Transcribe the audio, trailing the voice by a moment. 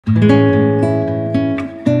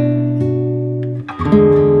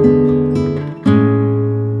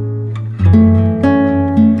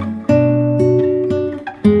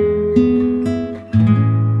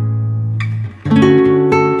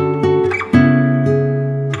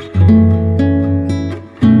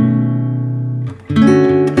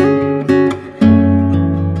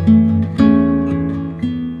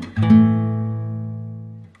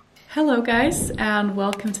Hello guys, and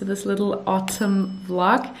welcome to this little autumn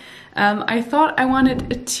vlog. I thought I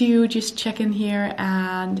wanted to just check in here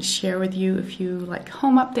and share with you a few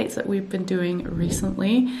home updates that we've been doing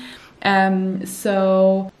recently.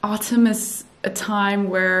 So autumn is a time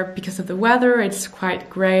where, because of the weather, it's quite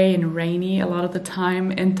grey and rainy a lot of the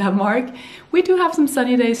time in Denmark. We do have some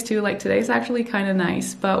sunny days too, like today's actually kind of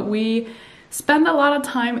nice, but we spend a lot of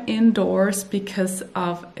time indoors because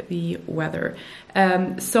of the weather.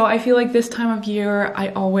 So I feel like this time of year I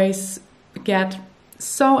always get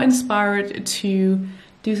so inspired to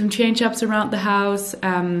do some change-ups around the house.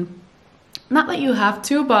 Not that you have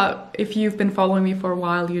to, but if you've been following me for a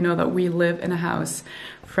while, you know that we live in a house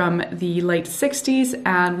from the late 60s,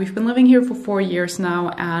 and we've been living here for 4 years now,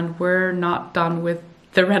 and we're not done with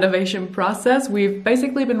the renovation process. We've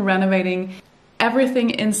basically been renovating everything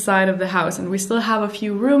inside of the house, and we still have a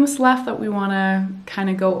few rooms left that we want to kind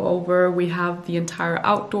of go over. We have the entire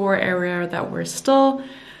outdoor area that we're still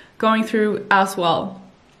going through as well,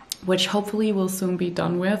 which hopefully will soon be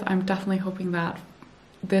done with. I'm definitely hoping that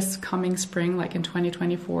this coming spring, like in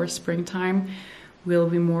 2024 springtime, we'll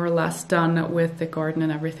be more or less done with the garden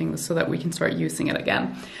and everything so that we can start using it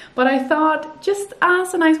again. But I thought, just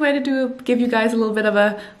as a nice way to give you guys a little bit of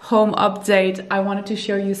a home update, I wanted to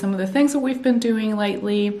show you some of the things that we've been doing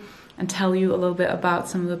lately and tell you a little bit about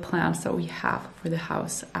some of the plans that we have for the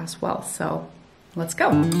house as well. So let's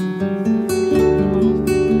go.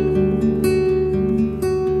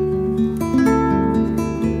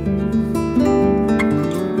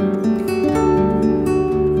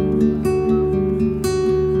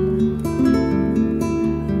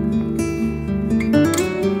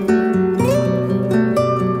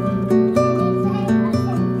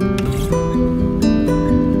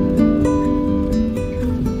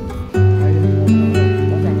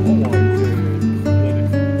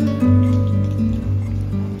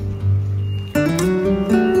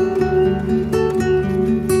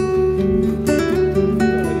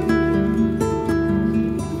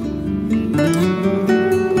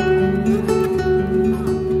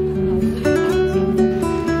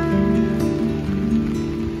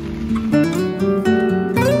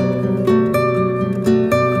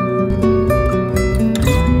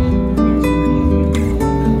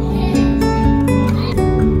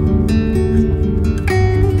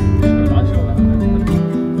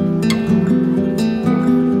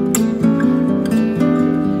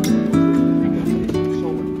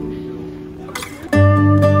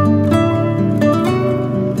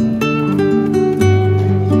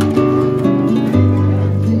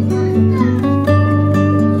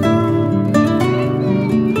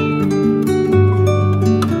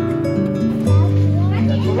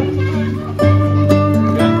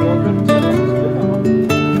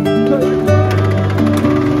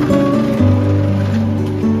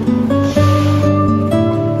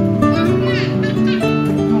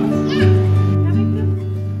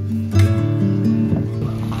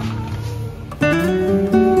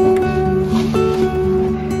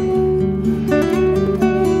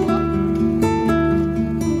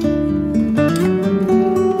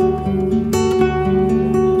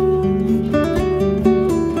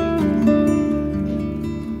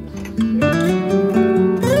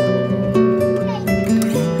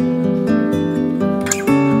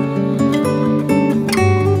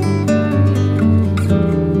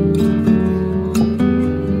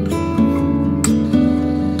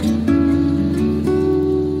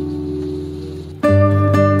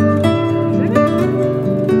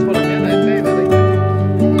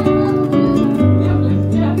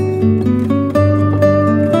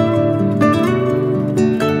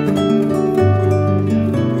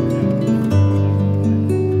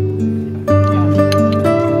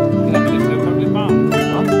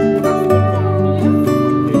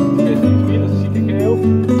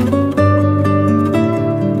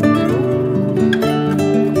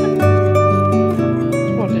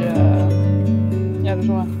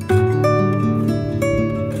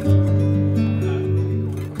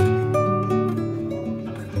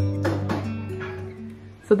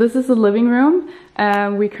 So this is the living room.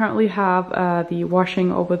 We currently have the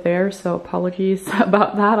washing over there, so apologies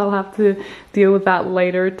about that. I'll have to deal with that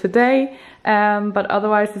later today. But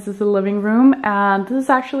otherwise, this is the living room, and this is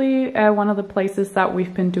actually one of the places that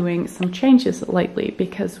we've been doing some changes lately,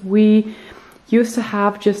 because we used to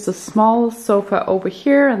have just a small sofa over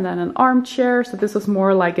here and then an armchair. So this was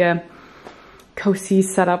more like a cozy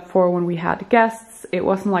setup for when we had guests. It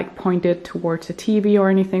wasn't like pointed towards a TV or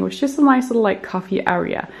anything. It was just a nice little like coffee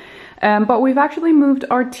area. But we've actually moved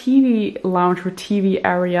our TV lounge or TV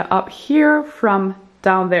area up here from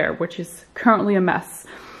down there, which is currently a mess.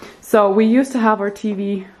 So we used to have our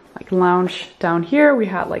TV like lounge down here. We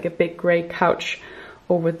had like a big gray couch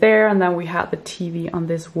over there, and then we had the TV on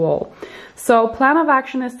this wall. So plan of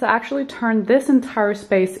action is to actually turn this entire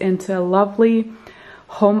space into a lovely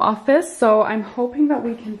home office. So I'm hoping that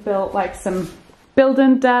we can build like some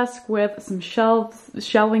built-in desk with some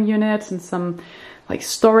shelving units and some like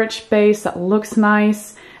storage space that looks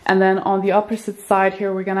nice. And then on the opposite side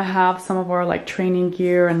here, we're gonna have some of our like training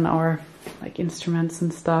gear and our like instruments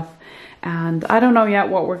and stuff. And I don't know yet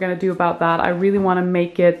what we're gonna do about that. I really want to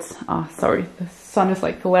make it, sorry, the sun is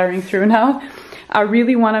like glaring through now. I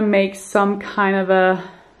really want to make some kind of a,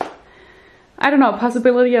 I don't know,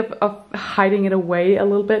 possibility of hiding it away a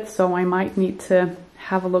little bit. So I might need to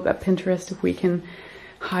have a look at Pinterest if we can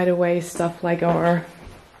hide away stuff like our,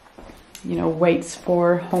 you know, weights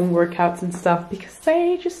for home workouts and stuff, because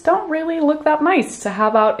they just don't really look that nice to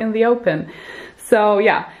have out in the open. So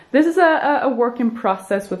yeah, this is a work in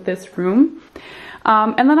process with this room.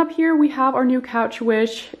 And then up here we have our new couch,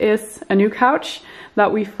 which is a new couch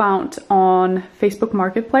that we found on Facebook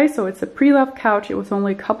Marketplace. So it's a pre-loved couch. It was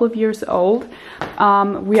only a couple of years old.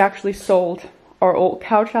 We actually sold our old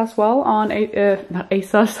couch as well on not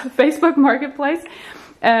ASOS, Facebook Marketplace.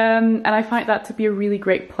 And I find that to be a really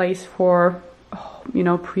great place for, you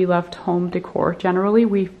know, pre-loved home decor. Generally,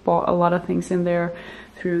 we've bought a lot of things in there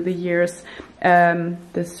through the years.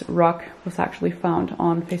 This rug was actually found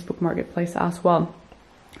on Facebook Marketplace as well.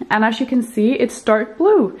 And as you can see, it's dark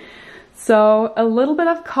blue. So a little bit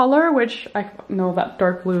of color, which I know that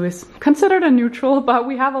dark blue is considered a neutral, but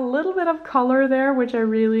we have a little bit of color there, which I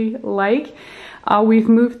really like. We've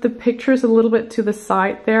moved the pictures a little bit to the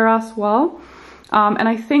side there as well. And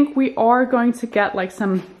I think we are going to get like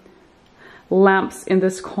some lamps in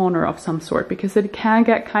this corner of some sort, because it can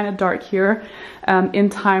get kind of dark here. In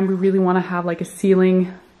time, we really want to have like a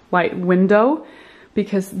ceiling light window,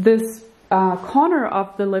 because this corner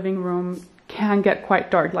of the living room can get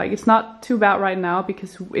quite dark. Like, it's not too bad right now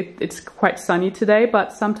because it's quite sunny today,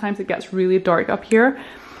 but sometimes it gets really dark up here.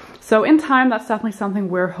 So in time, that's definitely something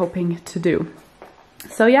we're hoping to do.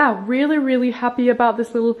 So yeah, really happy about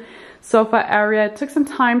this little sofa area. It took some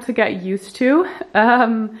time to get used to,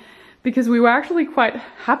 because we were actually quite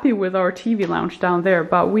happy with our TV lounge down there,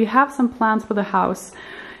 but we have some plans for the house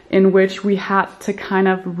in which we had to kind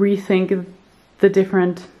of rethink the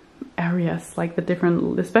different areas, like the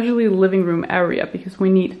different, especially the living room area, because we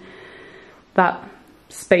need that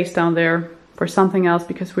space down there for something else,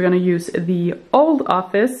 because we're going to use the old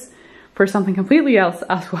office for something completely else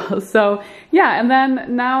as well. So yeah, and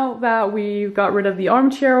then now that we got rid of the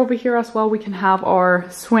armchair over here as well, we can have our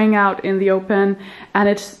swing out in the open, and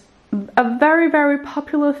it's a very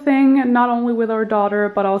popular thing, not only with our daughter,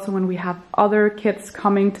 but also when we have other kids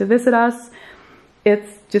coming to visit us. It's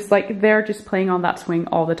just like they're just playing on that swing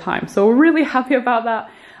all the time. So we're really happy about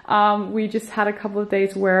that. We just had a couple of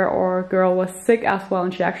days where our girl was sick as well,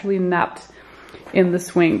 and she actually napped in the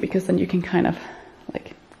swing, because then you can kind of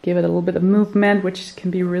like give it a little bit of movement, which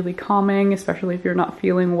can be really calming, especially if you're not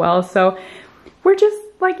feeling well. So we're just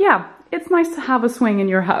like, yeah, it's nice to have a swing in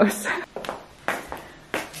your house.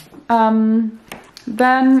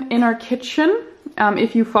 Then in our kitchen,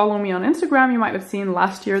 if you follow me on Instagram, you might have seen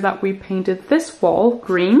last year that we painted this wall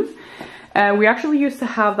green. We actually used to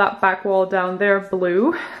have that back wall down there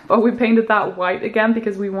blue, but we painted that white again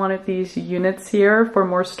because we wanted these units here for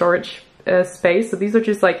more storage space. So these are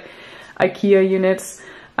just like IKEA units.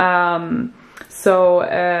 Yeah,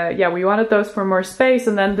 we wanted those for more space.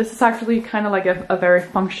 And then this is actually kind of like a very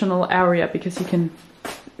functional area, because you can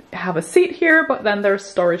have a seat here, but then there's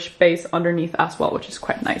storage space underneath as well, which is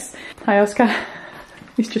quite nice. Hi, Oscar.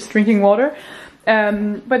 He's just drinking water.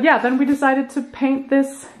 But yeah, then we decided to paint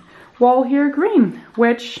this wall here green,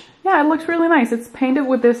 which, yeah, it looks really nice. It's painted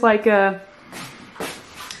with this like a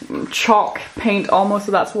chalk paint almost,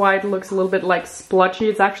 so that's why it looks a little bit like splotchy.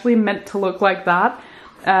 It's actually meant to look like that.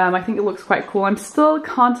 I think it looks quite cool. I'm still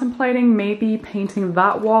contemplating maybe painting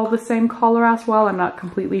that wall the same color as well. I'm not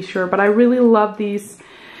completely sure, but I really love these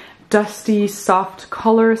dusty, soft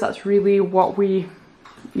colors. That's really what we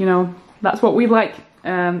you know, that's what we like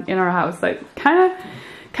in our house. Like kind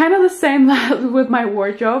of the same with my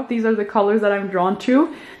wardrobe. These are the colors that I'm drawn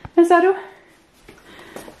to. And Saru,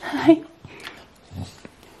 hi.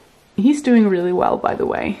 He's doing really well, by the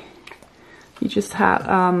way. He just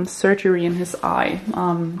had surgery in his eye.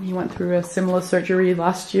 He went through a similar surgery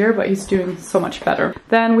last year, but he's doing so much better.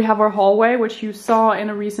 Then we have our hallway, which you saw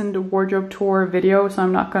in a recent wardrobe tour video, so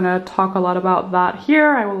I'm not gonna talk a lot about that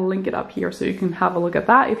here. I will link it up here so you can have a look at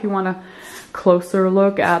that if you want a closer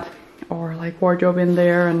look at our like wardrobe in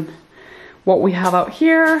there and what we have out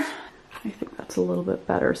here. I think that's a little bit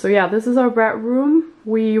better. So yeah, this is our bedroom.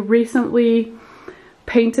 We recently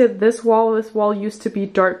painted this wall. This wall used to be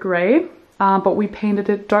dark gray. But we painted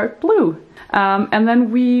it dark blue. And then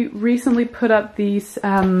we recently put up these,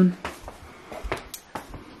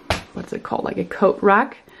 what's it called, like a coat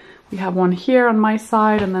rack. We have one here on my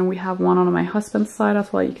side, and then we have one on my husband's side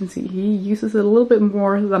as well. You can see he uses it a little bit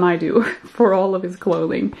more than I do for all of his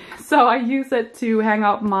clothing. So I use it to hang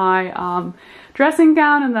up my dressing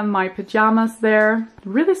gown and then my pajamas there.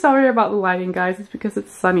 Really sorry about the lighting, guys. It's because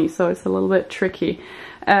it's sunny, so it's a little bit tricky.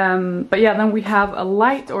 But yeah, then we have a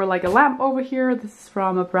light or like a lamp over here. This is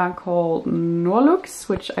from a brand called Norlux,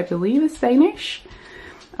 which I believe is Danish.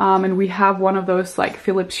 And we have one of those like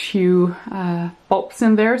Philips Hue bulbs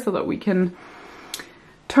in there so that we can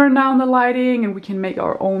turn down the lighting and we can make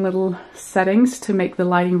our own little settings to make the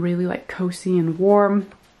lighting really like cozy and warm.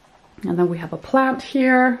 And then we have a plant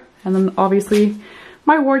here. And then obviously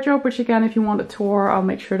my wardrobe, which again, if you want a tour, I'll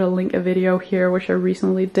make sure to link a video here, which I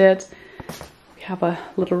recently did. We have a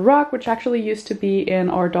little rug, which actually used to be in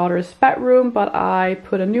our daughter's bedroom, but I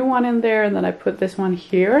put a new one in there, and then I put this one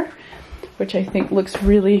here, which I think looks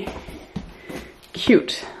really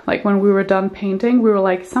cute. Like when we were done painting, we were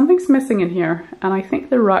like, something's missing in here, and I think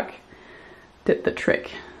the rug did the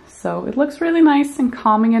trick. So it looks really nice and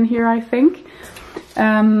calming in here, I think.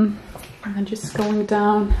 And then just going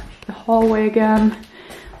down the hallway again,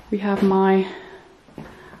 we have my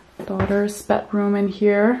daughter's bedroom in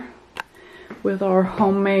here with our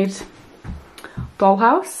homemade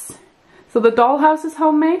dollhouse. So the dollhouse is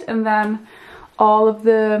homemade, and then all of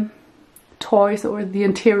the toys or the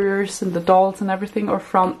interiors and the dolls and everything are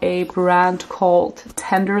from a brand called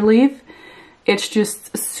Tenderleaf. It's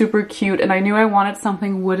just super cute, and I knew I wanted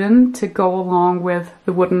something wooden to go along with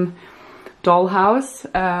the wooden dollhouse.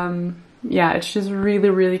 Yeah, it's just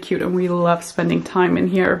really, really cute, and we love spending time in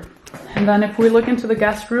here. And then if we look into the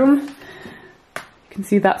guest room, you can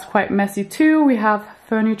see that's quite messy too. We have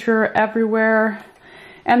furniture everywhere,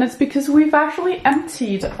 and it's because we've actually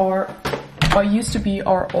emptied what used to be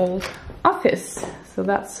our old office. So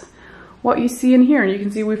that's what you see in here. And you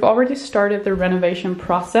can see we've already started the renovation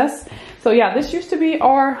process. So yeah, this used to be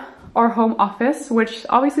our home office, which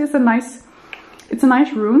obviously is a nice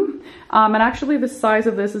room. And actually the size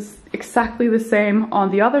of this is exactly the same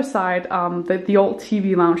on the other side, the old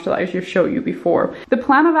TV lounge that I just showed you before. The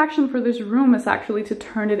plan of action for this room is actually to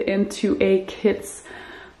turn it into a kids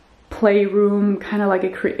playroom, kind of like a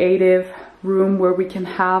creative room where we can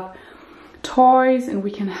have toys and we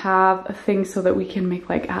can have things so that we can make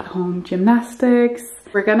like at-home gymnastics.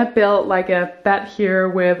 We're gonna build like a bed here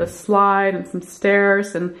with a slide and some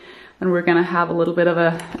stairs, and we're gonna have a little bit of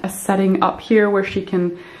a setting up here where she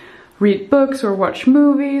can read books or watch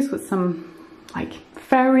movies with some like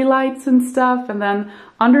fairy lights and stuff. And then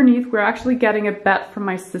underneath we're actually getting a bed from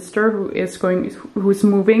my sister who's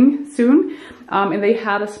moving soon, and they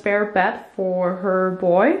had a spare bed for her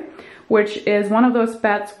boy, which is one of those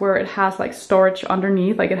beds where it has like storage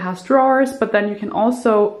underneath, like it has drawers, but then you can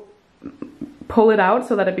also pull it out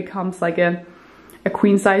so that it becomes like a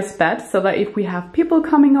queen size bed, so that if we have people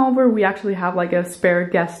coming over, we actually have like a spare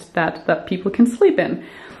guest bed that people can sleep in.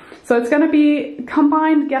 So it's gonna be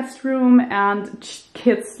combined guest room and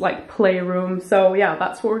kids like playroom. So yeah,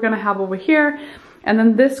 that's what we're gonna have over here. And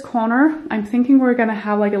then this corner, I'm thinking we're gonna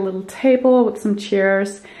have like a little table with some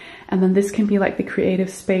chairs. And then this can be like the creative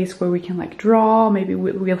space where we can like draw. Maybe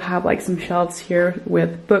we'll have like some shelves here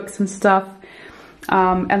with books and stuff.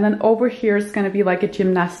 And then over here is going to be like a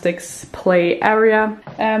gymnastics play area.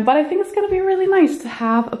 But I think it's going to be really nice to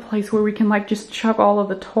have a place where we can like just chuck all of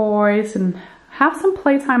the toys and have some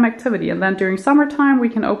playtime activity. And then during summertime, we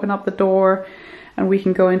can open up the door and we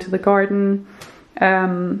can go into the garden.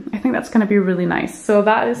 I think that's going to be really nice.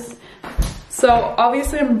 So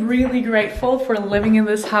obviously I'm really grateful for living in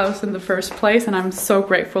this house in the first place, and I'm so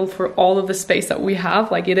grateful for all of the space that we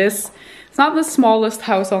have. Like it's not the smallest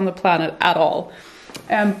house on the planet at all.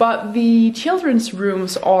 But the children's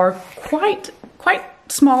rooms are quite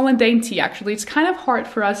small and dainty actually. It's kind of hard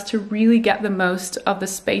for us to really get the most of the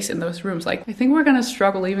space in those rooms. Like I think we're gonna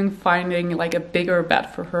struggle even finding like a bigger bed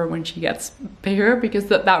for her when she gets bigger, because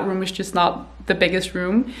that room is just not the biggest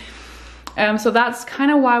room. So that's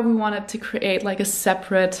kind of why we wanted to create like a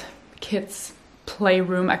separate kids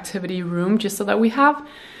playroom, activity room, just so that we have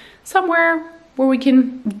somewhere where we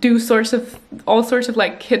can do all sorts of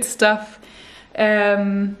like kid stuff.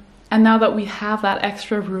 And now that we have that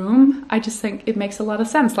extra room, I just think it makes a lot of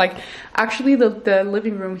sense. Like actually the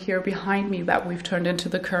living room here behind me that we've turned into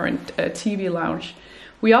the current TV lounge,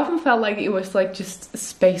 we often felt like it was like just a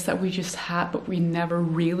space that we just had, but we never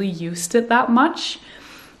really used it that much.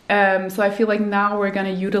 So I feel like now we're gonna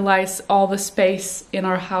utilize all the space in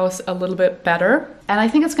our house a little bit better. And I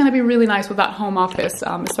think it's gonna be really nice with that home office,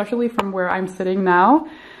 especially from where I'm sitting now.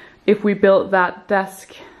 If we built that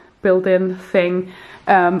desk built-in thing,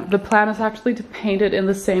 the plan is actually to paint it in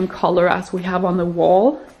the same color as we have on the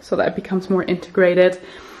wall, so that it becomes more integrated.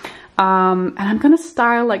 And I'm gonna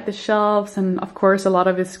style like the shelves, and of course a lot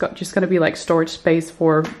of it's just gonna be like storage space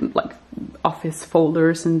for like office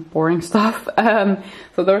folders and boring stuff.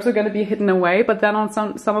 So those are gonna be hidden away, but then on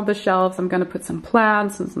some of the shelves I'm gonna put some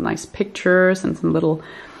plants and some nice pictures and some little,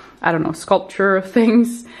 I don't know, sculpture of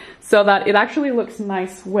things, so that it actually looks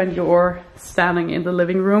nice when you're standing in the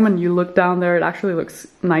living room and you look down there. It actually looks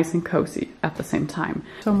nice and cozy at the same time.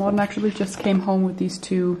 So Morten actually just came home with these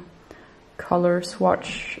two color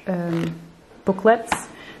swatch booklets.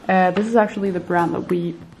 This is actually the brand that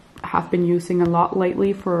we have been using a lot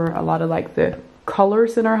lately for a lot of like the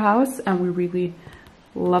colors in our house, and we really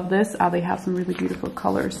love this. They have some really beautiful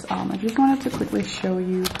colors. I just wanted to quickly show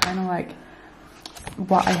you kind of like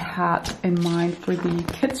what I had in mind for the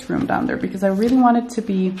kids room down there, because I really wanted to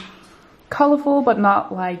be colorful but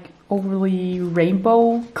not like overly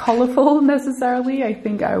rainbow colorful necessarily. I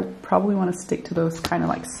think I probably want to stick to those kind of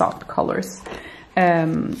like soft colors.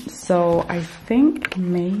 So I think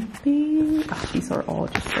maybe these are all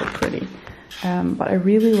just so pretty, but I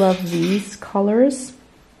really love these colors,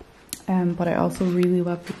 but I also really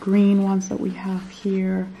love the green ones that we have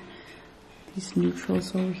here. These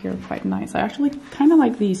neutrals over here are quite nice. I actually kind of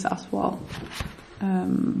like these as well.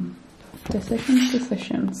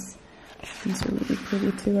 Decisions. These are really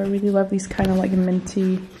pretty too. I really love these kind of like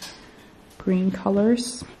minty green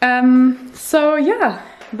colors. So yeah,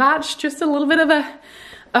 that's just a little bit of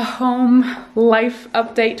a home life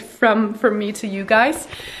update from me to you guys.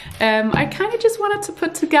 I kind of just wanted to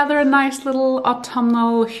put together a nice little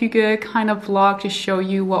autumnal hygge kind of vlog to show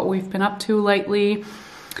you what we've been up to lately.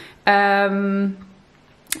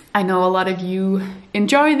 I know a lot of you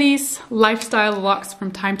enjoy these lifestyle vlogs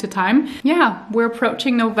from time to time. Yeah, we're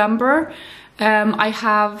approaching November. I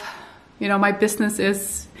have, you know, my business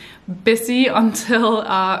is busy until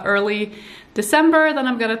early December. Then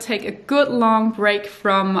I'm gonna take a good long break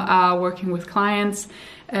from working with clients.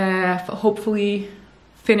 Hopefully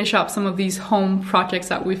finish up some of these home projects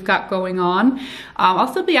that we've got going on. I'll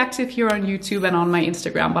still be active here on YouTube and on my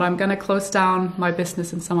Instagram, but I'm gonna close down my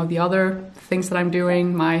business and some of the other things that I'm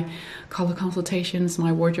doing, my color consultations,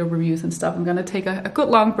 my wardrobe reviews and stuff. I'm gonna take a good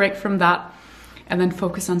long break from that and then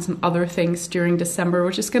focus on some other things during December,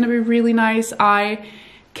 which is gonna be really nice. I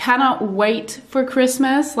cannot wait for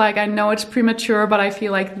Christmas. Like, I know it's premature, but I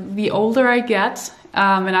feel like the older I get,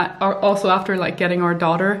 and also after like getting our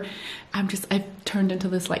daughter, I've turned into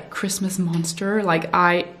this like Christmas monster. Like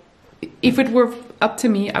if it were up to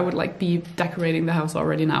me, I would like be decorating the house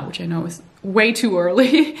already now, which I know is way too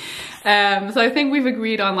early. So I think we've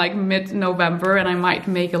agreed on like mid-November, and I might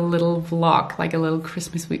make a little vlog, like a little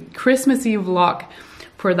Christmassy vlog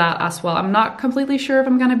for that as well. I'm not completely sure if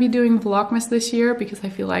I'm gonna be doing Vlogmas this year, because I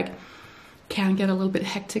feel like it can get a little bit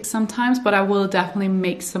hectic sometimes, but I will definitely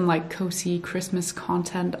make some like cozy Christmas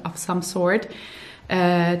content of some sort.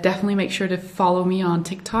 Definitely make sure to follow me on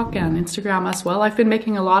TikTok and Instagram as well. I've been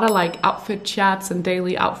making a lot of like outfit chats and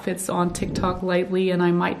daily outfits on TikTok lately, and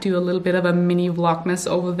I might do a little bit of a mini vlogmas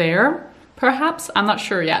over there, perhaps. I'm not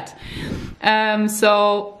sure yet.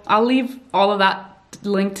 So I'll leave all of that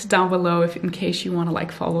linked down below in case you want to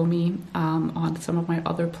like follow me on some of my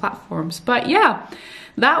other platforms. But yeah,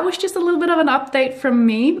 that was just a little bit of an update from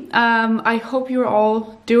me. I hope you're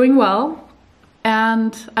all doing well,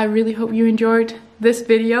 and I really hope you enjoyed this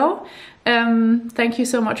video. Thank you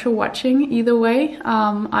so much for watching either way.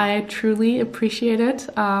 I truly appreciate it.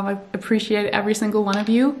 I appreciate every single one of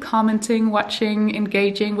you commenting, watching,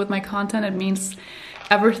 engaging with my content. It means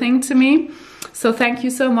everything to me. So thank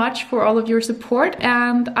you so much for all of your support,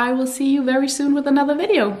 and I will see you very soon with another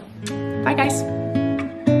video. Bye guys.